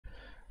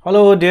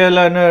Hello dear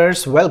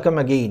learners, welcome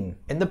again.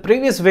 In the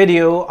previous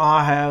video,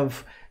 I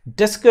have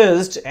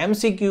discussed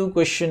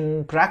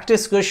MCQ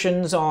practice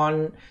questions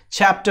on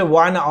chapter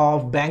 1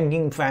 of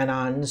Banking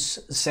Finance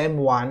Sem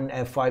 1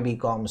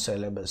 FYBCOM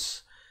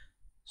syllabus.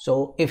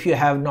 So if you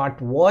have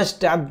not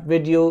watched that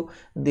video,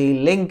 the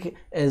link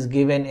is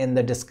given in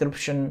the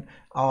description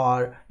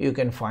or you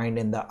can find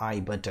in the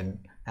I button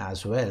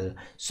as well.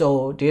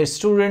 So dear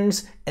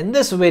students, in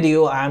this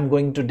video I am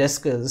going to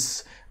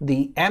discuss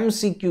the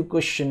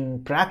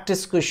MCQ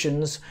practice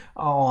questions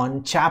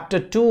on chapter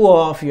 2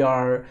 of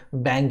your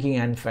Banking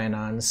and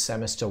Finance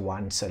semester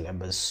 1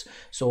 syllabus.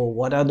 So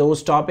what are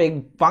those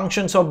topics?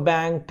 Functions of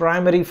bank,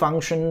 primary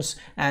functions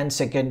and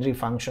secondary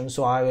functions.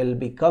 So I will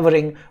be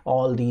covering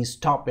all these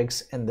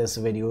topics in this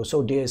video.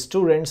 So dear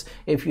students,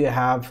 if you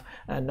have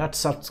not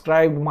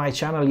subscribed my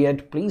channel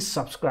yet, please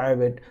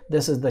subscribe it.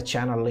 This is the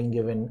channel link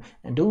given,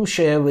 and do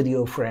share with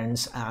your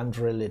friends and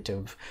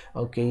relatives.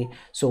 Okay,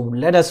 so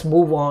let us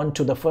move on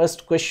to the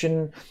first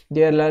question,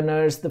 dear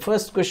learners. The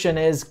first question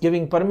is,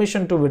 giving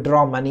permission to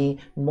withdraw money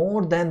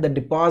more than the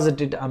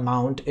deposited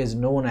amount is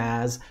known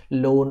as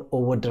loan,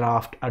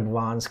 overdraft,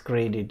 advance,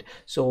 credit.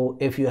 So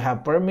if you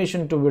have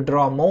permission to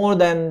withdraw more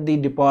than the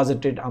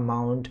deposited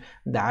amount,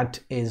 that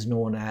is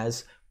known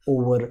as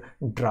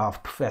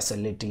overdraft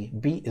facility.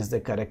 B is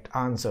the correct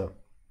answer.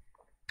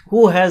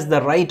 Who has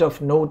the right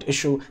of note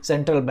issue?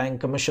 Central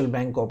bank, commercial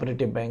bank,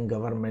 cooperative bank,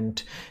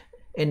 government.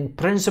 In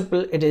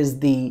principle, it is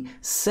the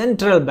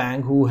central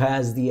bank who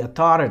has the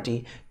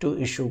authority to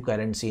issue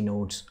currency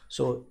notes.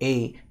 So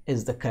A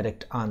is the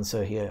correct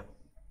answer here.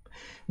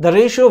 The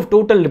ratio of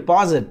total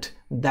deposit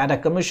that a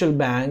commercial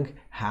bank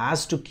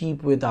has to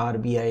keep with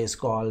RBI is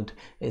called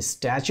a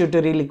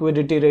statutory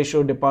liquidity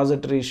ratio,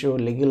 deposit ratio,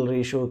 legal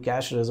ratio,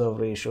 cash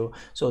reserve ratio.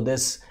 So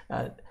this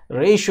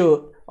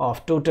ratio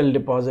of total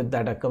deposit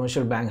that a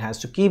commercial bank has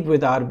to keep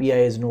with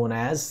RBI is known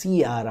as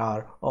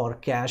CRR, or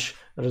cash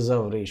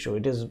reserve ratio.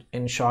 It is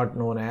in short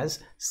known as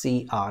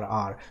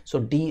CRR. So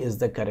D is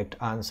the correct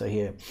answer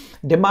here.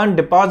 Demand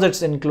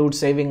deposits include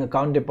saving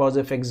account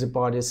deposit, fixed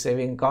deposit,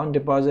 saving account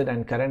deposit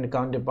and current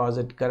account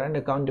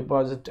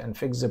deposit and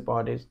fixed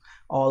deposit,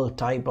 all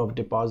type of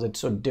deposit.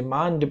 So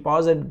demand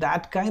deposit,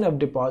 that kind of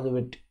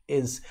deposit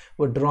is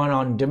withdrawn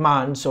on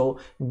demand. So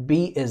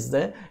B is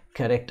the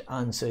correct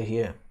answer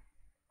here.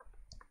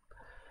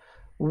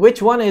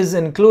 Which one is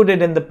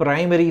included in the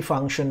primary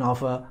function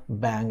of a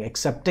bank?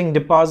 Accepting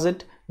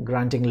deposit,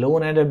 granting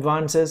loan and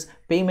advances,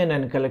 payment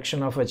and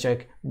collection of a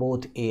check,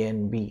 both A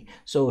and B.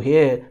 So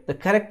here the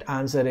correct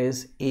answer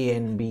is A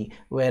and B,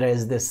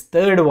 whereas this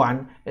third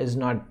one is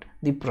not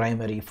the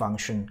primary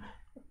function.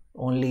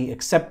 Only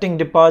accepting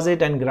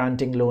deposit and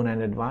granting loan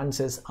and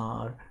advances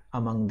are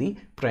among the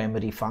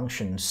primary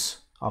functions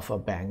of a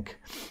bank.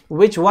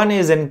 Which one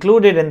is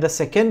included in the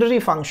secondary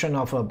function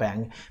of a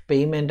bank?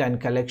 Payment and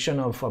collection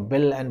of a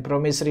bill and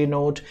promissory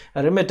note,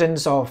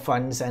 remittance of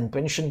funds and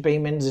pension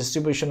payments,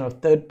 distribution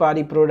of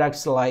third-party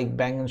products like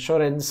bank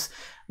insurance,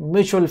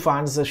 mutual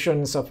funds,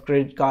 issuance of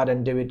credit card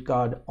and debit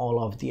card,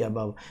 all of the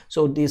above.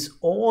 So these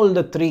all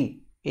the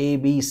three A,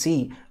 B,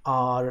 C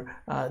are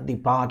the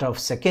part of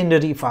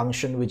secondary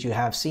function which you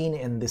have seen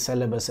in the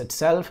syllabus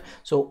itself.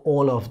 So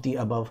all of the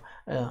above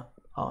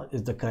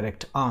is the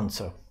correct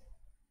answer.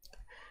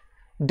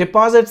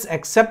 Deposits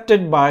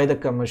accepted by the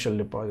commercial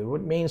deposit.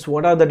 What means,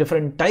 what are the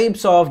different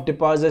types of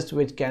deposits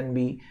which can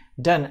be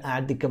done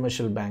at the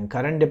commercial bank?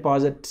 Current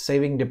deposit,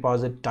 saving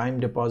deposit, time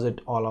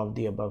deposit, all of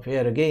the above.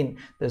 Here again,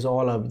 there's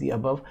all of the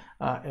above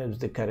is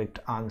the correct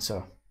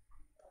answer.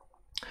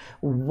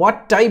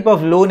 What type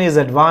of loan is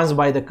advanced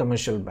by the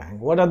commercial bank?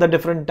 What are the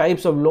different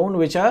types of loan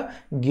which are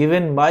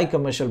given by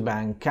commercial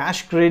bank?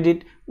 Cash,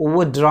 credit,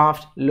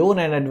 overdraft, loan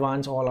and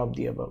advance, all of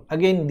the above.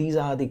 Again, these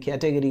are the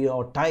category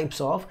or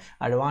types of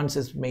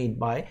advances made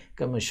by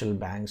commercial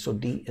bank. So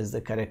D is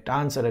the correct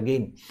answer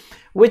again.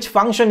 Which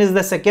function is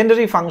the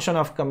secondary function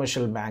of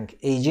commercial bank?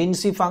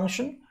 Agency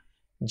function,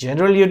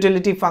 general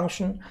utility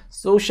function,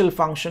 social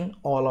function,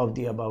 all of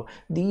the above.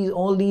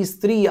 All these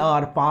three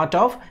are part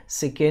of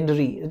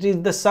secondary. It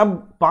is the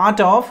sub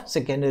part of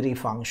secondary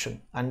function.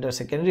 Under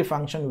secondary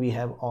function we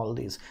have all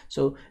these.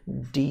 So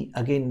D,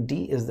 again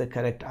D is the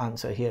correct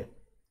answer here.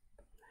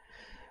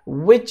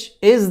 Which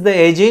is the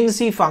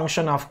agency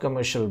function of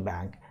commercial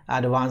bank?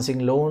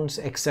 Advancing loans,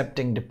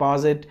 accepting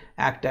deposit,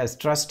 act as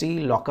trustee,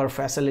 locker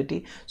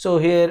facility. So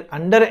here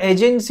under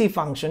agency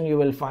function you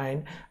will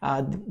find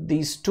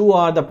these two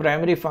are the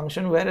primary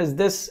function, whereas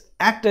this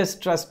act as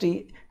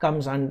trustee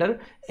comes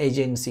under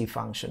agency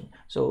function.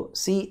 So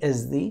C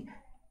is the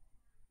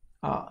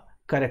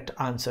correct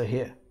answer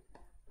here.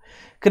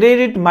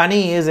 Credit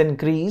money is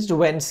increased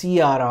when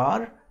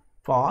CRR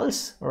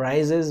falls,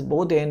 rises,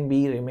 both A and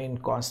B remain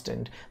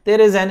constant.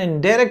 There is an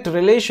indirect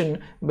relation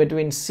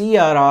between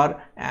CRR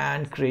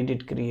and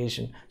credit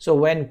creation. So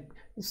when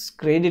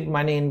credit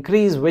money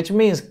increase, which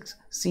means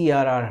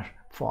CRR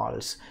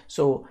falls.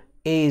 So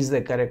A is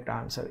the correct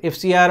answer. If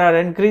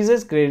CRR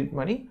increases, credit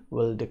money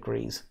will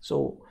decrease.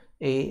 So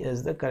A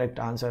is the correct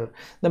answer.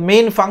 The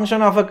main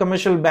function of a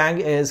commercial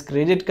bank is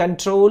credit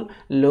control,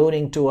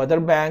 loaning to other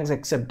banks,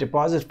 accept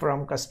deposits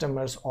from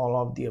customers, all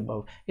of the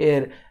above.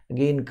 Here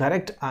again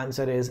correct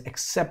answer is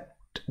accept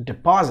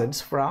deposits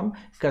from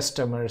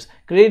customers.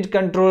 Credit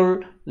control,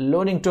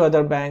 loaning to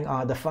other bank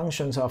are the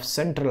functions of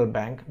central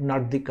bank,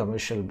 not the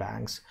commercial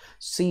banks.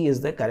 C is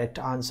the correct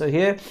answer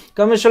here.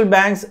 Commercial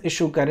banks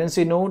issue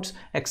currency notes,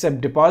 accept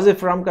deposit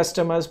from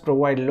customers,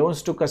 provide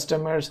loans to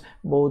customers.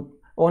 Both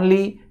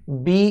only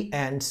B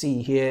and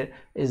C here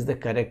is the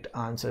correct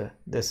answer.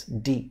 This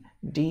D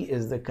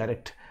is the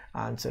correct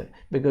answer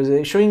because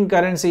issuing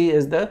currency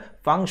is the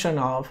function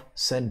of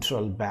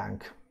central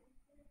bank.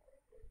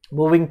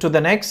 Moving to the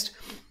next,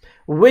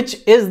 which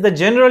is the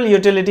general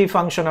utility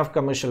function of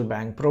commercial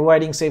bank?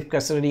 Providing safe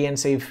custody and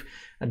safe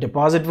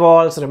deposit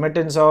vaults,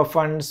 remittance of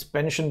funds,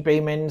 pension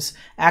payments,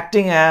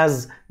 acting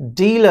as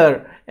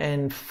dealer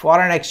in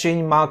foreign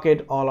exchange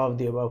market, all of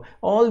the above.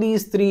 All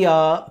these three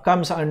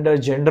comes under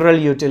general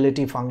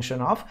utility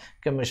function of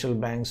commercial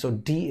bank. So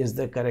D is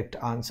the correct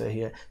answer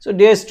here. So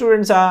dear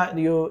students,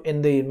 you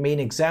in the main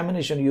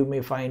examination you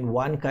may find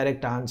one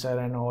correct answer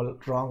and all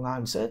wrong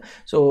answer.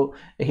 So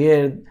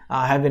here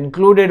I have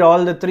included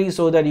all the three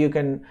so that you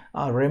can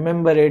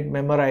remember it,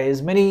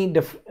 memorize. Many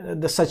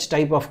such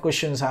type of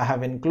questions I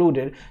have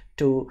included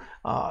to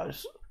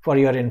for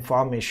your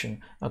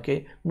information.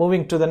 Okay,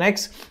 moving to the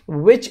next,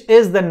 which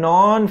is the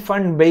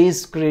non-fund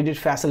based credit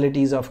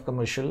facilities of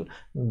commercial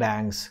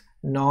banks?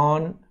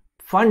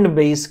 Non-fund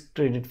based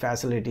credit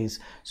facilities.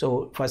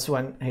 So first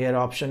one here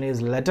option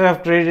is letter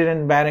of credit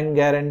and bank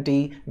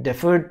guarantee,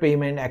 deferred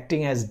payment,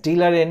 acting as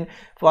dealer in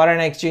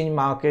foreign exchange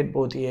market,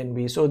 both A and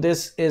B. So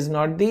this is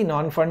not the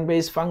non-fund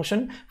based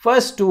function.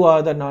 First two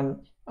are the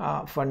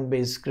non-fund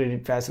based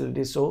credit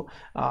facilities. So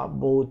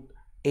both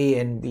A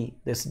and B.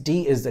 This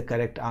D is the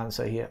correct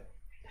answer here.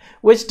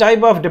 Which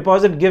type of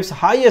deposit gives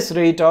highest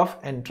rate of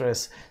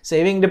interest?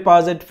 Saving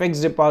deposit,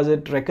 fixed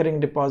deposit, recurring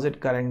deposit,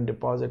 current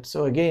deposit.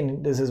 So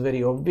again, this is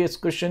very obvious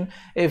question.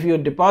 If you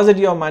deposit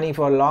your money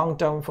for long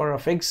term, for a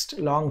fixed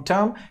long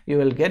term, you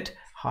will get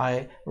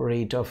high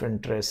rate of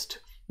interest.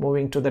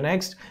 Moving to the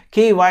next,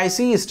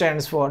 KYC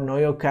stands for know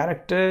your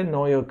character,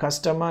 know your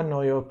customer,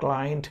 know your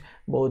client,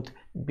 both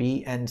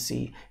B and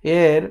C.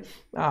 Here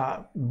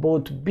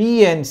both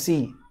B and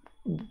C,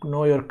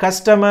 know your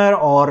customer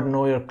or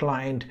know your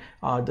client,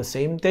 are the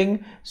same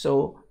thing.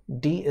 So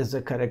D is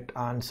the correct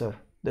answer.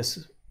 This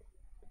is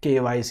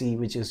KYC,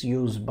 which is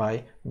used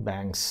by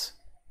banks.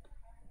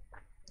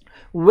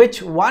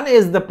 Which one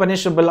is the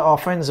punishable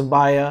offense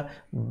by a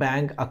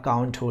bank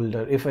account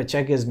holder? If a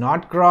check is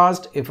not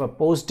crossed, if a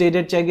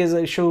post-dated check is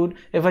issued,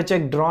 if a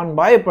check drawn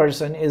by a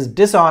person is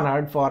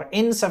dishonored for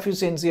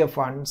insufficiency of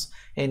funds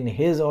in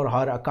his or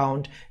her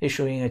account,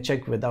 issuing a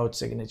check without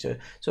signature.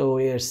 So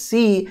here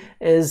C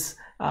is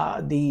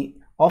the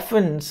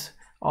offense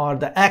or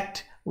the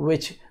act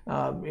which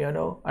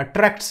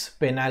attracts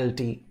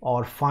penalty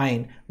or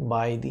fine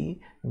by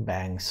the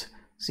banks.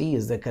 C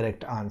is the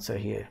correct answer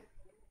here.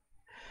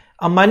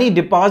 A money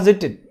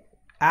deposited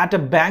at a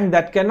bank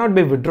that cannot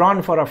be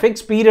withdrawn for a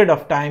fixed period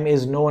of time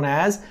is known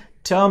as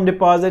term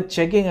deposit,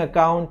 checking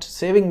account,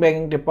 saving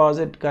bank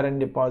deposit, current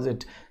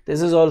deposit.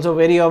 This is also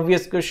very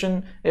obvious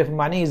question. If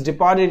money is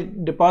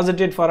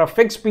deposited for a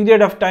fixed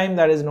period of time,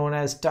 that is known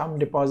as term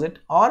deposit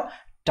or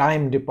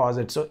time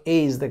deposit. So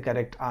A is the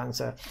correct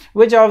answer.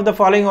 Which of the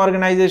following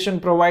organization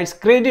provides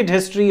credit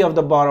history of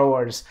the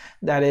borrowers?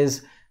 That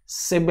is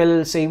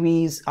CIBIL,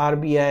 SEBI's,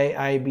 RBI,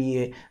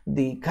 IBA.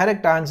 The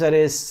correct answer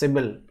is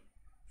CIBIL.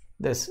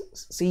 This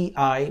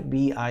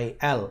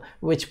CIBIL,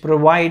 which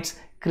provides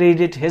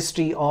credit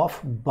history of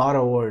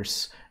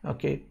borrowers.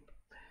 Okay.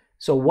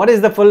 So what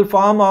is the full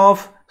form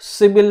of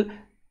CIBIL?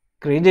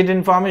 Credit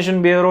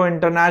Information Bureau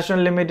International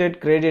Limited,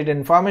 Credit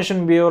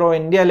Information Bureau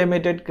India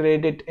Limited,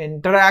 Credit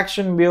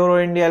Interaction Bureau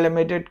India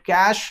Limited,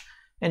 Cash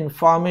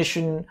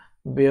Information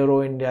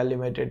Bureau India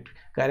Limited.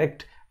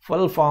 Correct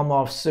full form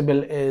of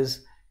CIBIL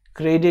is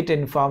Credit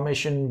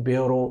Information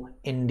Bureau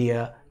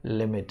India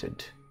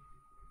Limited.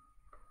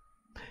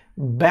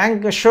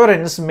 Bank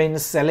assurance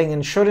means selling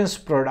insurance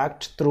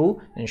product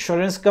through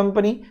insurance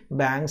company,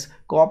 banks,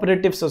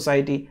 cooperative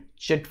society,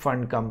 chit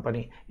fund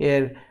company.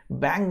 Here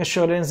bank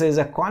assurance is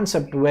a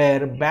concept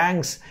where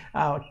banks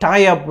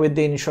tie up with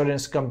the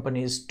insurance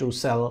companies to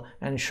sell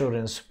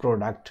insurance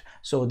product.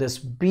 So this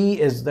B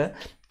is the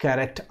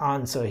correct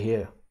answer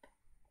here.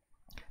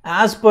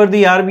 As per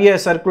the RBI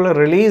circular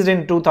released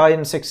in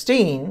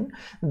 2016,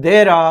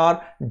 there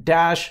are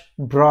dash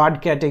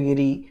broad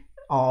category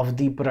of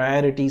the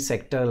priority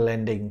sector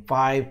lending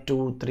 5,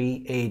 2,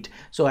 3, 8.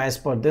 So as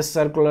per this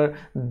circular,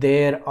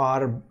 there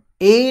are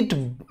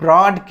 8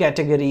 broad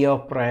category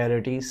of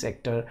priority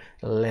sector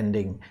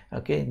lending.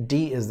 Okay,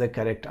 D is the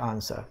correct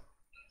answer.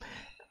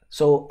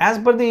 So as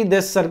per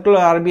this circular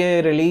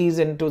RBI release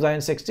in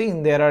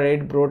 2016, there are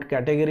 8 broad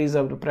categories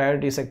of the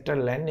priority sector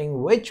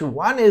lending. Which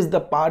one is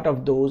the part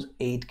of those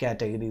 8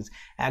 categories?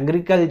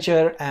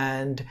 Agriculture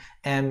and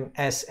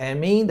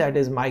MSME, that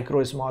is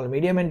micro, small,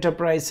 medium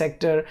enterprise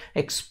sector,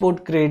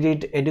 export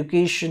credit,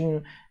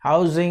 education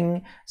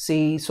housing,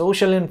 C,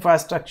 social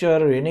infrastructure,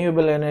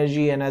 renewable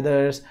energy and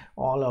others,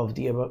 all of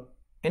the above.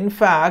 In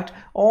fact,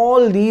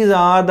 all these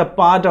are the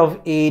part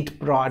of 8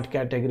 broad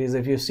categories.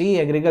 If you see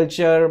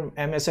agriculture,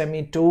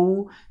 MSME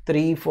 2,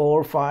 3,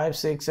 4, 5,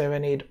 6,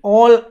 7, 8,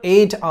 all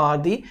 8 are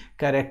the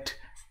correct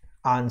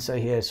answer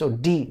here. So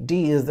D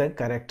is the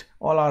correct.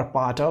 All are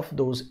part of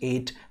those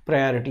 8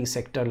 priority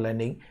sector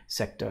lending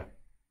sector.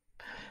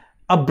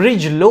 A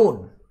bridge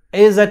loan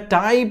is a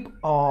type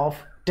of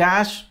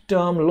dash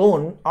term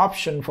loan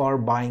option for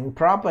buying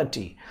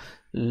property.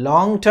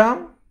 Long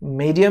term,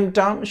 medium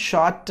term,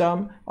 short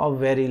term or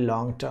very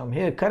long term.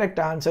 Here correct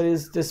answer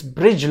is this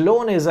bridge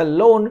loan is a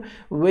loan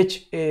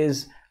which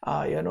is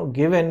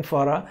given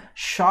for a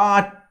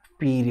short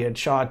period,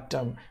 short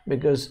term,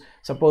 because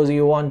suppose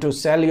you want to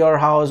sell your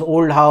house,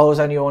 old house,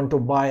 and you want to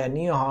buy a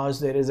new house,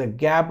 there is a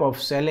gap of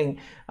selling,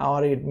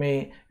 or you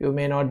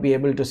may not be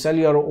able to sell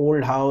your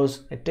old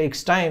house, it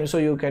takes time, so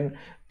you can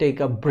take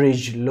a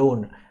bridge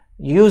loan.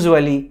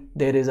 Usually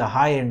there is a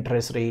high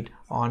interest rate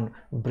on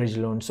bridge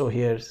loan, so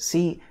here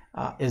C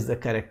is the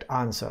correct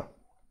answer.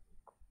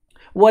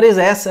 What is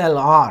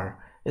SLR?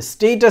 A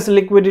status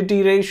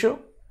liquidity ratio,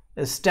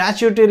 a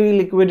statutory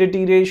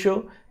liquidity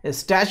ratio, a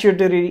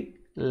statutory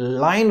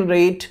line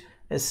rate,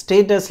 a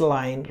status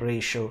line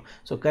ratio.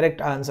 So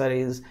correct answer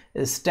is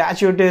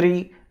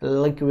statutory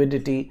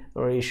liquidity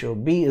ratio.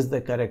 B is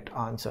the correct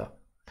answer.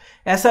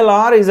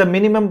 SLR is a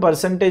minimum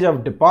percentage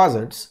of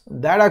deposits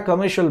that a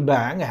commercial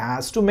bank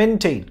has to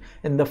maintain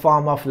in the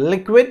form of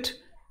liquid,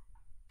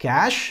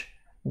 cash,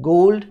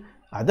 gold,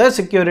 other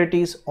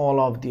securities, all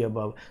of the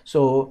above.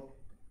 So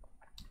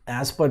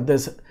as per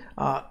this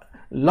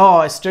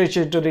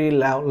statutory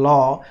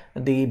law,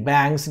 the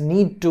banks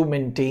need to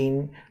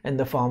maintain in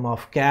the form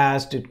of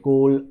cash,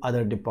 gold,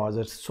 other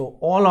deposits. So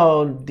all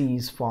of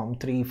these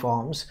 3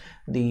 forms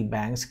the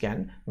banks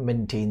can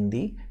maintain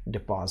the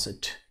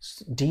deposit.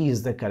 D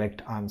is the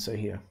correct answer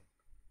here.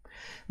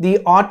 The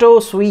auto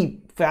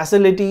sweep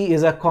facility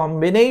is a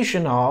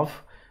combination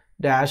of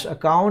dash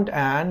account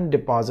and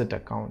deposit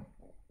account.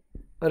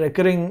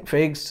 Recurring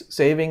fixed,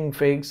 saving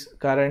fixed,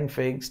 current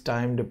fixed,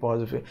 time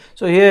deposit fixed.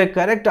 So here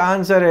correct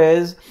answer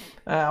is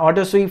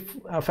auto sweep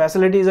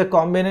facility is a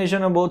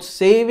combination of both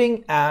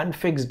saving and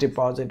fixed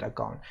deposit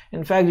account.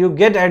 In fact, you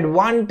get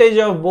advantage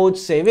of both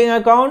saving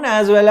account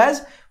as well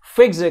as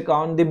fixed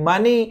account. The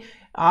money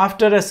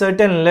after a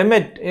certain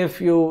limit, if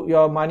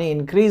your money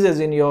increases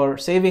in your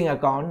saving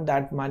account,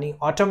 that money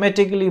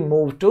automatically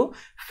move to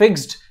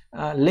fixed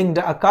linked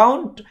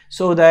account,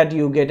 so that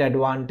you get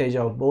advantage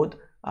of both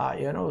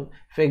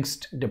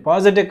fixed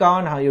deposit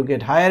account, how you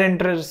get higher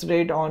interest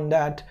rate on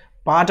that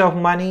part of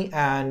money,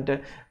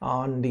 and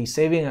on the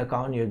saving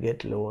account you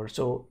get lower.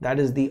 So that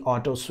is the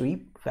auto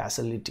sweep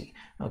facility.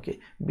 Okay,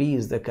 B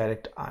is the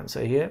correct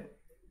answer here.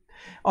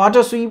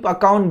 Auto sweep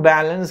account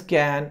balance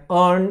can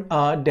earn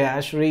a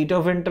dash rate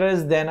of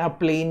interest than a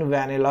plain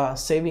vanilla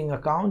saving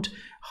account.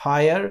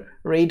 Higher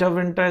rate of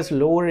interest,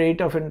 lower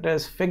rate of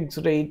interest, fixed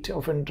rate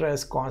of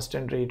interest,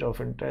 constant rate of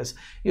interest.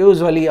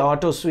 Usually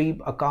auto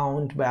sweep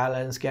account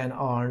balance can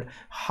earn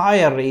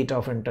higher rate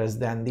of interest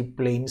than the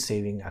plain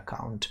saving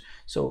account.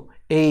 So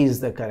A is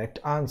the correct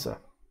answer.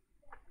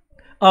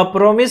 A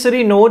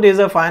promissory note is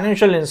a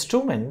financial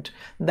instrument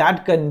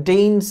that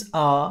contains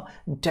a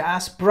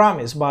dash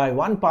promise by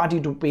one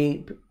party to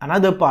pay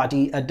another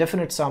party a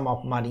definite sum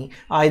of money,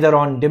 either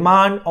on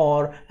demand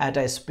or at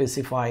a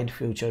specified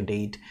future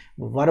date.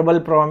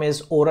 Verbal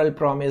promise, oral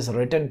promise,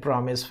 written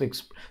promise,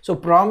 fixed. So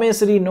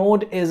promissory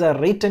note is a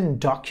written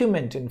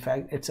document. In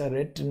fact, it's a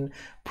written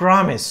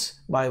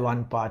promise by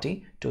one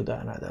party to the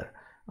another.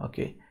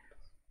 Okay.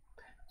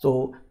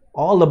 So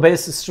all the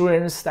best,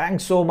 students.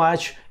 Thanks so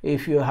much.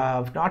 If you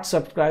have not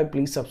subscribed,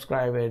 please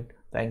subscribe it.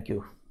 Thank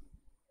you.